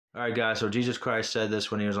All right, guys. So Jesus Christ said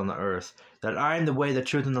this when he was on the earth, that I am the way, the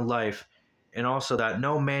truth, and the life, and also that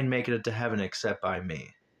no man maketh it to heaven except by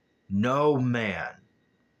me. No man.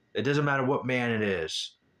 It doesn't matter what man it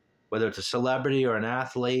is, whether it's a celebrity or an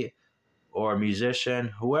athlete or a musician,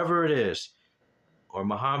 whoever it is, or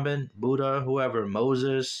Muhammad, Buddha, whoever,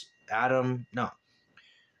 Moses, Adam, no.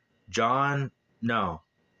 John, no.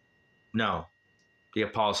 No. The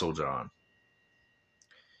Apostle John.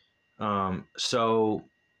 So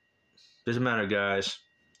doesn't matter, guys.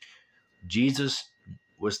 Jesus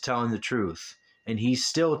was telling the truth, and he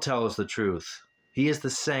still tells the truth. He is the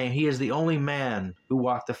same. He is the only man who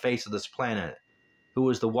walked the face of this planet, who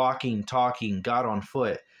was the walking, talking God on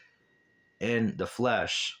foot in the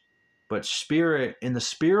flesh. But spirit, in the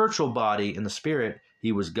spiritual body, in the spirit,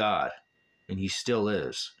 he was God, and he still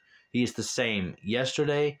is. He is the same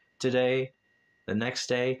yesterday, today, the next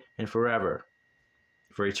day, and forever,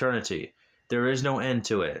 for eternity. There is no end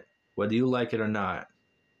to it, whether you like it or not.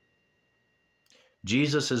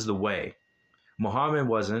 Jesus is the way. Muhammad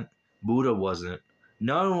wasn't. Buddha wasn't.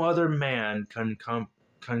 No other man can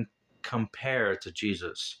compare to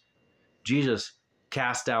Jesus. Jesus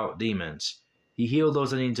cast out demons. He healed those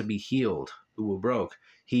that needed to be healed, who were broke.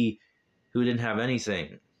 Who didn't have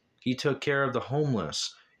anything. He took care of the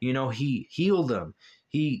homeless. He healed them.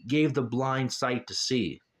 He gave the blind sight to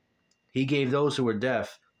see. He gave those who were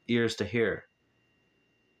deaf ears to hear.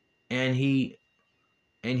 And he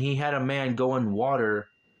had a man go in water,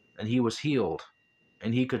 and he was healed,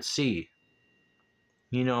 and he could see.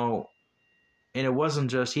 And it wasn't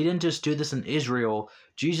just, he didn't just do this in Israel.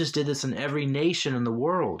 Jesus did this in every nation in the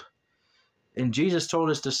world. And Jesus told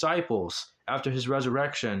his disciples after his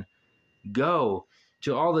resurrection, go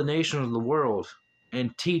to all the nations of the world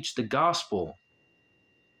and teach the gospel.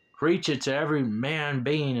 Preach it to every man,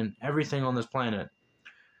 being, and everything on this planet.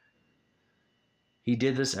 He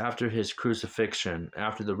did this after his crucifixion,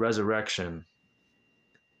 after the resurrection,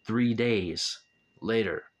 3 days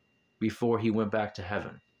later, before he went back to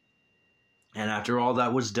heaven. And after all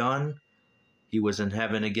that was done, he was in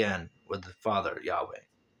heaven again with the Father, Yahweh.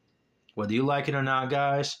 Whether you like it or not,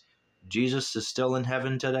 guys, Jesus is still in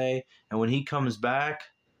heaven today. And when he comes back,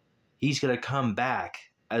 he's going to come back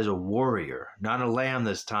as a warrior. Not a lamb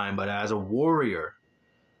this time, but as a warrior,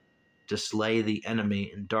 to slay the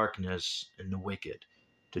enemy in darkness and the wicked,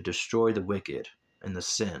 to destroy the wicked and the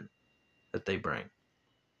sin that they bring.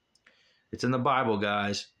 It's in the Bible,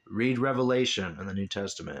 guys. Read Revelation in the New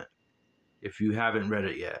Testament if you haven't read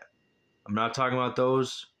it yet. I'm not talking about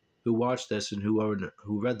those who watch this and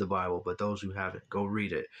who read the Bible, but those who haven't. Go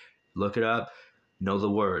read it. Look it up. Know the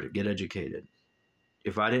word. Get educated.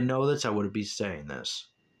 If I didn't know this, I wouldn't be saying this.